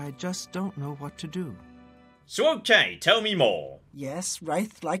 and I just don't know what to do. So okay, tell me more. Yes,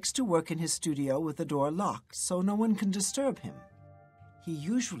 Reith likes to work in his studio with the door locked, so no one can disturb him. He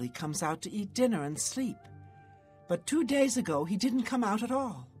usually comes out to eat dinner and sleep. But 2 days ago, he didn't come out at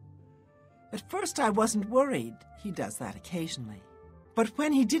all. At first, I wasn't worried. He does that occasionally. But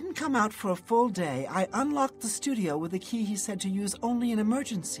when he didn't come out for a full day, I unlocked the studio with a key he said to use only in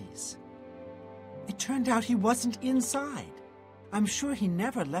emergencies. It turned out he wasn't inside. I'm sure he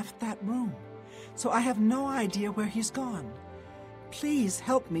never left that room. So I have no idea where he's gone. Please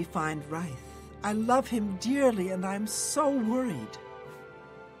help me find Reith. I love him dearly, and I'm so worried.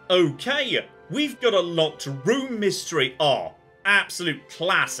 Okay, we've got a locked room mystery. Oh, absolute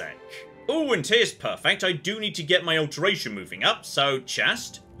classic. Oh, and here's perfect. I do need to get my alteration moving up, so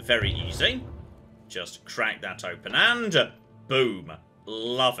chest, very easy. just crack that open, and boom.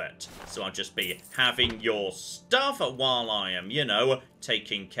 Love it. So I'll just be having your stuff while I am, you know,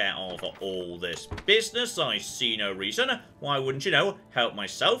 taking care of all this business. I see no reason why I wouldn't, you know, help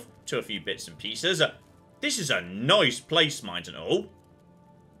myself to a few bits and pieces. This is a nice place, mind and all.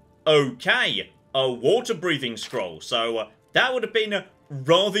 Okay, a water-breathing scroll. So that would have been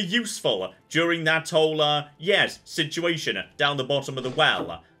rather useful during that whole, yes, situation down the bottom of the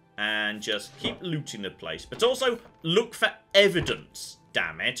well. And just keep looting the place. But also, look for evidence.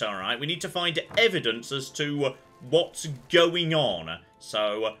 Damn it, alright. We need to find evidence as to what's going on.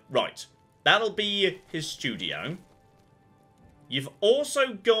 So, right. That'll be his studio. You've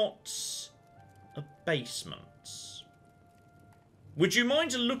also got a basement. Would you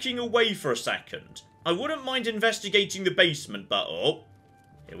mind looking away for a second? I wouldn't mind investigating the basement, but... Oh,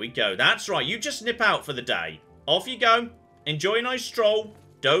 here we go. That's right. You just nip out for the day. Off you go. Enjoy a nice stroll.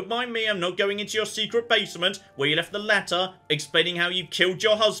 Don't mind me, I'm not going into your secret basement where you left the letter explaining how you killed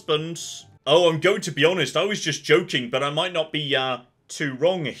your husband. Oh, I'm going to be honest, I was just joking, but I might not be, too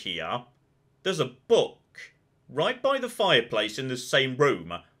wrong here. There's a book right by the fireplace in the same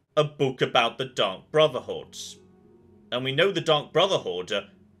room. A book about the Dark Brotherhood. And we know the Dark Brotherhood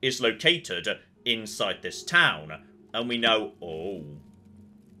is located inside this town. And we know... Oh.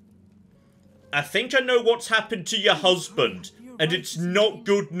 I think I know what's happened to your husband. And it's not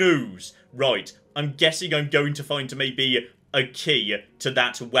good news. Right, I'm guessing I'm going to find maybe a key to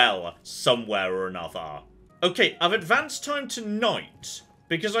that well somewhere or another. Okay, I've advanced time to night.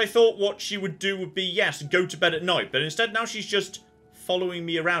 Because I thought what she would do would be, yes, go to bed at night. But instead now she's just following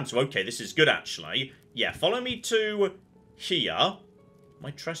me around. So, okay, this is good actually. Yeah, follow me to here. Am I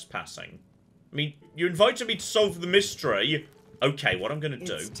trespassing? I mean, you invited me to solve the mystery. Okay, what I'm going to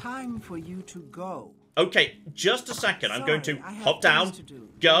do... It's time for you to go. Okay, just a second. I'm going to hop down, to do.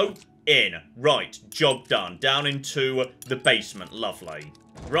 go in. Right, job done. Down into the basement. Lovely.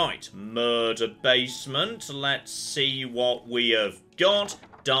 Right, murder basement. Let's see what we have got.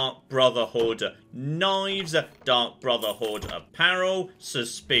 Dark Brotherhood knives, Dark Brotherhood apparel,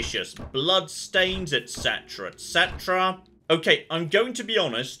 suspicious bloodstains, etc., etc. Okay, I'm going to be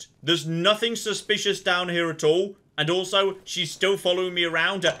honest. There's nothing suspicious down here at all. And also, she's still following me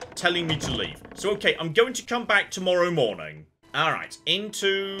around, telling me to leave. So, okay, I'm going to come back tomorrow morning. Alright,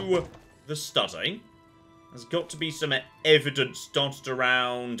 into the study. There's got to be some evidence dotted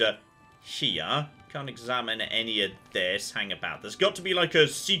around here. Can't examine any of this. Hang about. There's got to be like a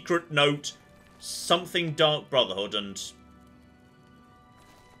secret note. Something Dark Brotherhood and...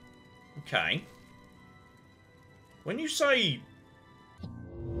 Okay. When you say...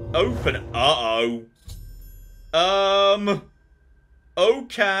 Open... Uh-oh.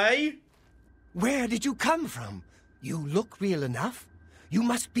 Okay. Where did you come from? You look real enough. You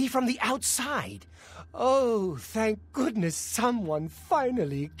must be from the outside. Oh, thank goodness someone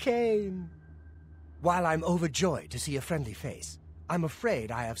finally came. While I'm overjoyed to see a friendly face, I'm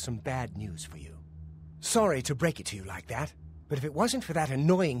afraid I have some bad news for you. Sorry to break it to you like that, but if it wasn't for that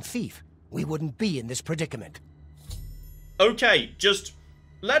annoying thief, we wouldn't be in this predicament. Okay, just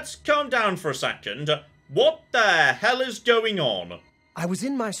let's calm down for a second. What the hell is going on? I was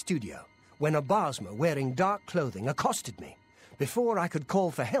in my studio when a Bosmer wearing dark clothing accosted me. Before I could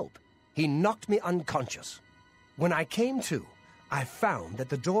call for help, he knocked me unconscious. When I came to, I found that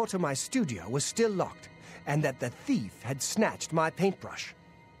the door to my studio was still locked and that the thief had snatched my paintbrush.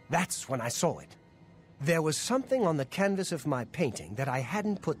 That's when I saw it. There was something on the canvas of my painting that I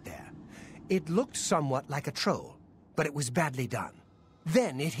hadn't put there. It looked somewhat like a troll, but it was badly done.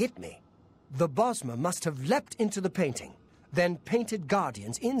 Then it hit me. The Bosmer must have leapt into the painting, then painted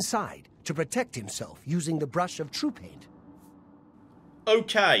guardians inside to protect himself using the brush of true paint.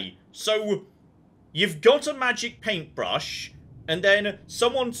 Okay, so you've got a magic paintbrush, and then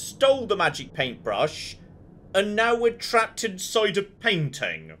someone stole the magic paintbrush, and now we're trapped inside a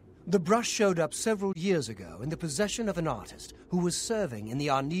painting. The brush showed up several years ago in the possession of an artist who was serving in the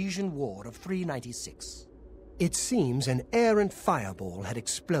Arnesian War of 396. It seems an errant fireball had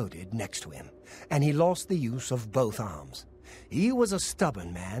exploded next to him, and he lost the use of both arms. He was a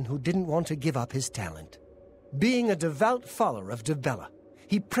stubborn man who didn't want to give up his talent. Being a devout follower of Dibella,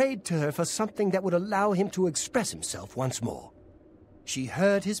 he prayed to her for something that would allow him to express himself once more. She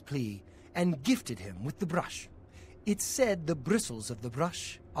heard his plea and gifted him with the brush. It's said the bristles of the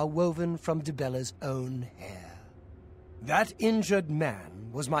brush are woven from Dibella's own hair. That injured man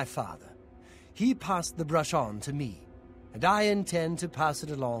was my father. He passed the brush on to me, and I intend to pass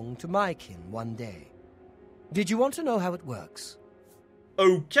it along to my kin one day. Did you want to know how it works?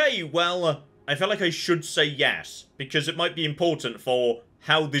 Okay, well, I feel like I should say yes, because it might be important for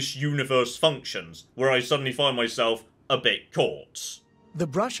how this universe functions, where I suddenly find myself a bit caught. The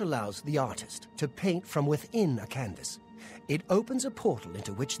brush allows the artist to paint from within a canvas. It opens a portal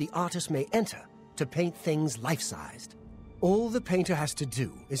into which the artist may enter to paint things life-sized. All the painter has to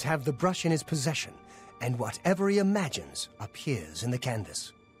do is have the brush in his possession, and whatever he imagines appears in the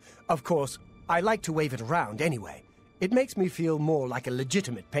canvas. Of course, I like to wave it around anyway. It makes me feel more like a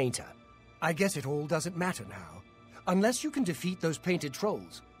legitimate painter. I guess it all doesn't matter now. Unless you can defeat those painted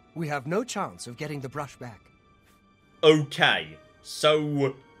trolls, we have no chance of getting the brush back. Okay,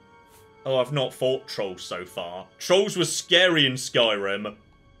 so... Oh, I've not fought trolls so far. Trolls were scary in Skyrim.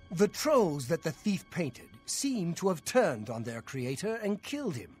 The trolls that the thief painted seem to have turned on their creator and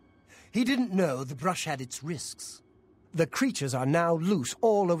killed him. He didn't know the brush had its risks. The creatures are now loose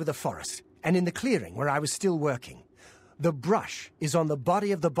all over the forest, and in the clearing where I was still working. The brush is on the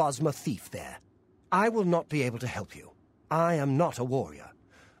body of the Bosma thief there. I will not be able to help you. I am not a warrior.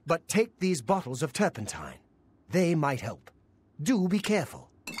 But take these bottles of turpentine. They might help. Do be careful.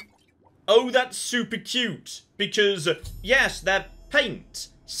 Oh, that's super cute. Because, yes, they're paint.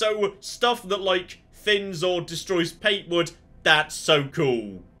 So, stuff that, like, thins or destroys paint would, that's so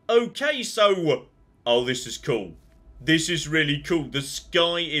cool. Okay, so... Oh, this is cool. This is really cool. The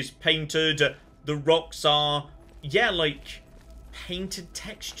sky is painted. The rocks are, yeah, like, painted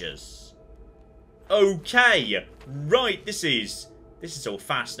textures. Okay. Right, this is all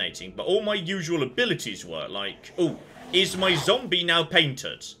fascinating. But all my usual abilities were, like... Oh, is my zombie now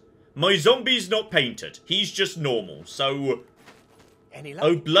painted? My zombie's not painted. He's just normal, so... Any luck?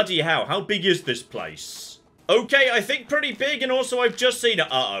 Oh, bloody hell. How big is this place? Okay, I think pretty big, and also I've just seen it.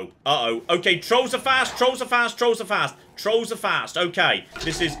 Uh-oh. Okay, trolls are fast, trolls are fast, trolls are fast. Trolls are fast. Okay,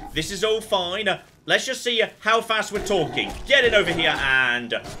 this is all fine. Let's just see how fast we're talking. Get it over here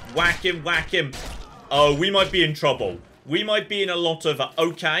and whack him, whack him. Oh, we might be in trouble. We might be in a lot of...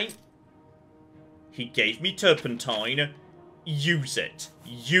 Okay. He gave me turpentine. Use it.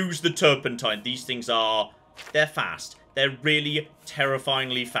 Use the turpentine. These things are... They're fast. They're really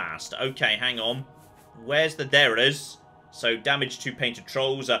terrifyingly fast. Okay, hang on. Where's the... There it is. So, damage to painted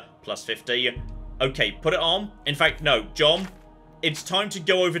trolls, plus 50. Okay, put it on. In fact, no, John. It's time to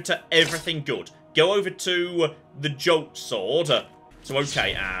go over to everything good. Go over to the jolt sword. So,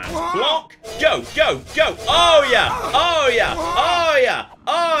 okay, and block. Go, go, go. Oh, yeah. Oh, yeah. Oh, yeah.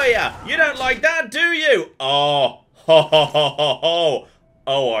 Oh, yeah. You don't like that, do you? Oh, ho, ho, ho, ho, ho.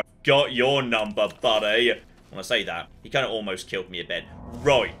 Oh, I got your number, buddy. When I say that, he kind of almost killed me a bit.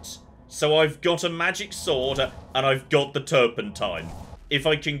 Right. So I've got a magic sword, and I've got the turpentine. If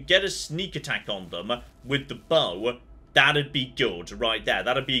I can get a sneak attack on them with the bow, that'd be good right there.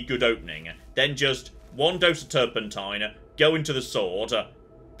 That'd be a good opening. Then just one dose of turpentine, go into the sword.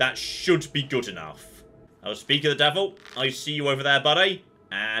 That should be good enough. Oh, speak of the devil, I see you over there, buddy.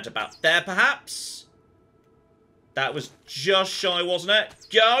 And about there, perhaps? That was just shy, wasn't it?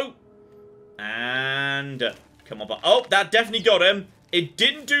 Go! And... come on, but... Oh, that definitely got him. It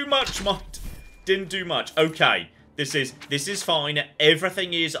didn't do much, mate. Didn't do much. Okay. This is fine.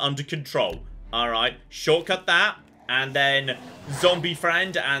 Everything is under control. Alright. Shortcut that. And then zombie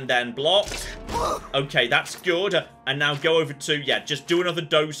friend. And then block. Okay, that's good. And now go over to... Yeah, just do another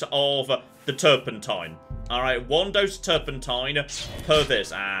dose of the turpentine. Alright, one dose of turpentine per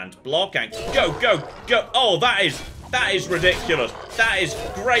this. And block. And go, go, go. Oh, that is ridiculous. That is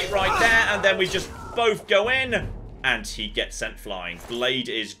great right there. And then we just both go in. And he gets sent flying. Blade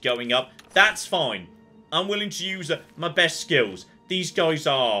is going up. That's fine. I'm willing to use my best skills. These guys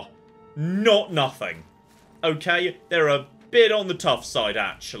are not nothing. Okay? They're a bit on the tough side,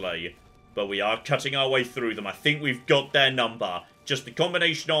 actually. But we are cutting our way through them. I think we've got their number. Just the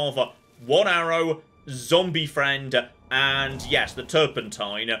combination of one arrow, zombie friend, and, yes, the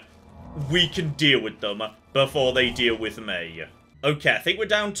turpentine. We can deal with them before they deal with me. Okay, I think we're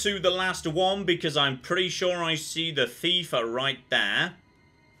down to the last one because I'm pretty sure I see the thief right there.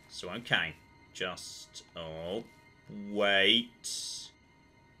 So, okay. Just... Oh. Wait.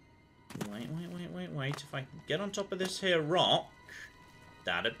 Wait. If I can get on top of this here rock,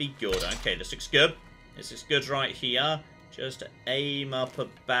 that'd be good. Okay, this looks good. This looks good right here. Just aim up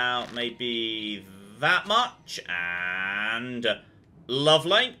about maybe that much. And...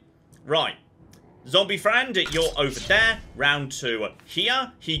 Lovely. Right. Zombie friend, you're over there. Round 2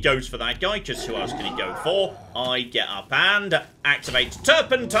 here. He goes for that guy, because who else can he go for? I get up and activate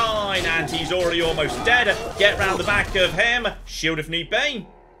turpentine, and he's already almost dead. Get round the back of him. Shield if need be.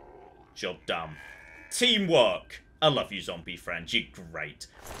 Job done. Teamwork. I love you, zombie friend. You're great.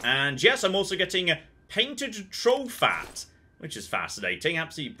 And yes, I'm also getting painted troll fat, which is fascinating.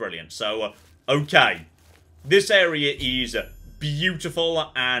 Absolutely brilliant. So, okay. This area is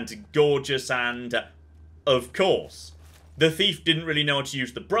beautiful and gorgeous, and of course, the thief didn't really know how to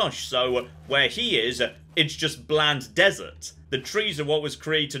use the brush, so where he is, it's just bland desert. The trees are what was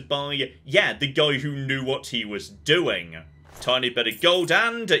created by, yeah, the guy who knew what he was doing. Tiny bit of gold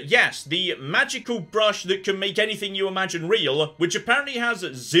and, yes, the magical brush that can make anything you imagine real, which apparently has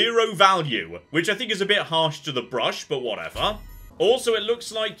 0 value, which I think is a bit harsh to the brush, but whatever. Also, it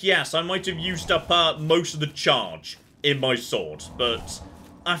looks like, yes, I might have used up most of the charge in my sword, but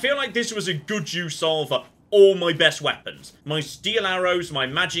I feel like this was a good use of all my best weapons. My steel arrows, my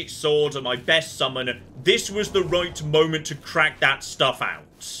magic sword, and my best summon. This was the right moment to crack that stuff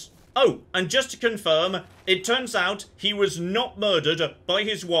out. Oh, and just to confirm, it turns out he was not murdered by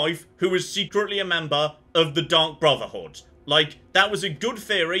his wife, who was secretly a member of the Dark Brotherhood. Like, that was a good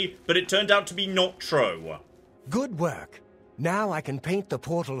theory, but it turned out to be not true. Good work. Now I can paint the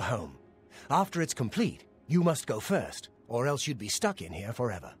portal home. After it's complete, you must go first, or else you'd be stuck in here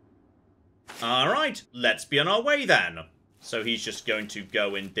forever. Alright, let's be on our way then. So he's just going to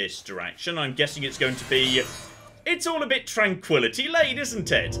go in this direction. I'm guessing it's going to be... It's all a bit Tranquility Lane,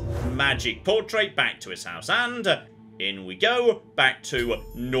 isn't it? Magic portrait back to his house, and in we go, back to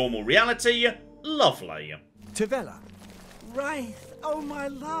normal reality. Lovely. Tavella. Wraith, oh my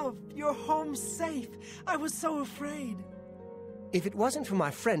love, you're home safe. I was so afraid. If it wasn't for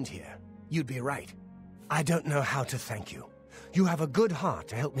my friend here, you'd be right. I don't know how to thank you. You have a good heart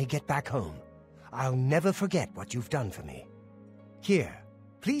to help me get back home. I'll never forget what you've done for me. Here,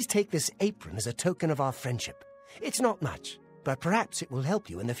 please take this apron as a token of our friendship. It's not much, but perhaps it will help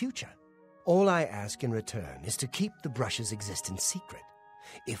you in the future. All I ask in return is to keep the brush's existence secret.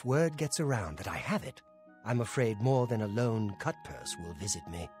 If word gets around that I have it, I'm afraid more than a lone cut purse will visit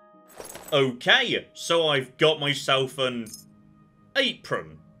me. Okay, so I've got myself an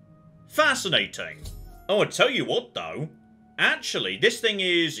apron. Fascinating. Oh, I tell you what though. Actually, this thing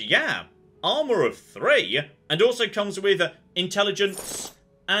is, yeah, armor of 3, and also comes with intelligence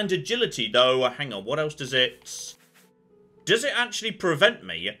and agility, though. Hang on, what else does it... Does it actually prevent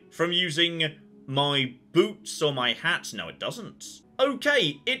me from using my boots or my hat? No, it doesn't.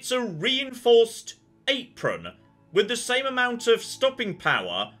 Okay, it's a reinforced apron with the same amount of stopping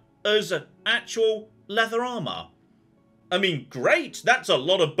power as actual leather armor. I mean, great! That's a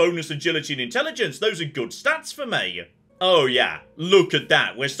lot of bonus agility and intelligence. Those are good stats for me. Oh yeah, look at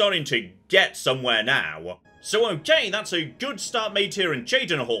that. We're starting to get somewhere now. So okay, that's a good start made here in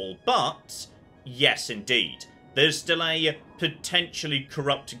Cheydinhal, but yes indeed, there's still a potentially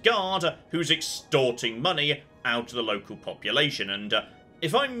corrupt guard who's extorting money out of the local population, and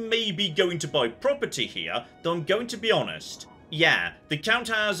if I'm maybe going to buy property here, then I'm going to be honest. Yeah, the Count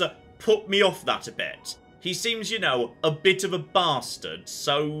has put me off that a bit. He seems, you know, a bit of a bastard,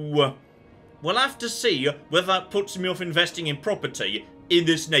 so we'll have to see whether that puts me off investing in property in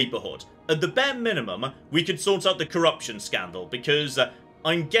this neighbourhood. At the bare minimum, we could sort out the corruption scandal, because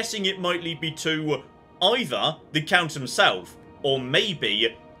I'm guessing it might lead me to either the Count himself, or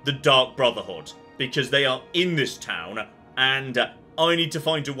maybe the Dark Brotherhood, because they are in this town, and I need to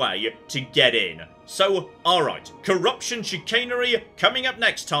find a way to get in. So, alright, corruption chicanery coming up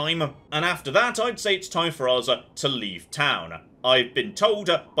next time, and after that I'd say it's time for us to leave town. I've been told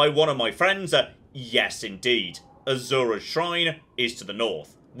by one of my friends, yes indeed, Azura's Shrine is to the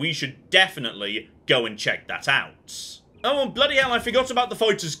north. We should definitely go and check that out. Oh, and bloody hell, I forgot about the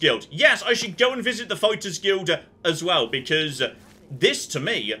Fighters Guild. Yes, I should go and visit the Fighters Guild as well, because this, to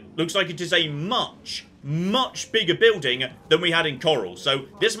me, looks like it is a much bigger building than we had in Coral. So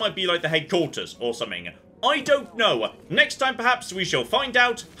this might be like the headquarters or something. I don't know. Next time, perhaps, we shall find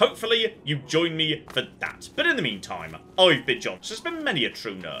out. Hopefully, you join me for that. But in the meantime, I've been John. This has been many a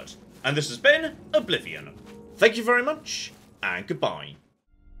true nerd. And this has been Oblivion. Thank you very much, and goodbye.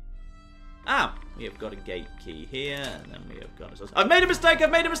 Ah, we have got a gate key here, and then we have got... I've made a mistake,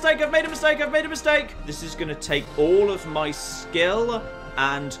 I've made a mistake, I've made a mistake, I've made a mistake! This is going to take all of my skill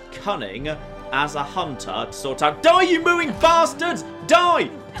and cunning as a hunter to sort out... Die, you mooing bastards! Die!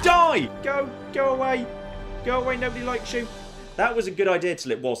 Die! Go away. Go away, nobody likes you. That was a good idea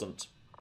till it wasn't.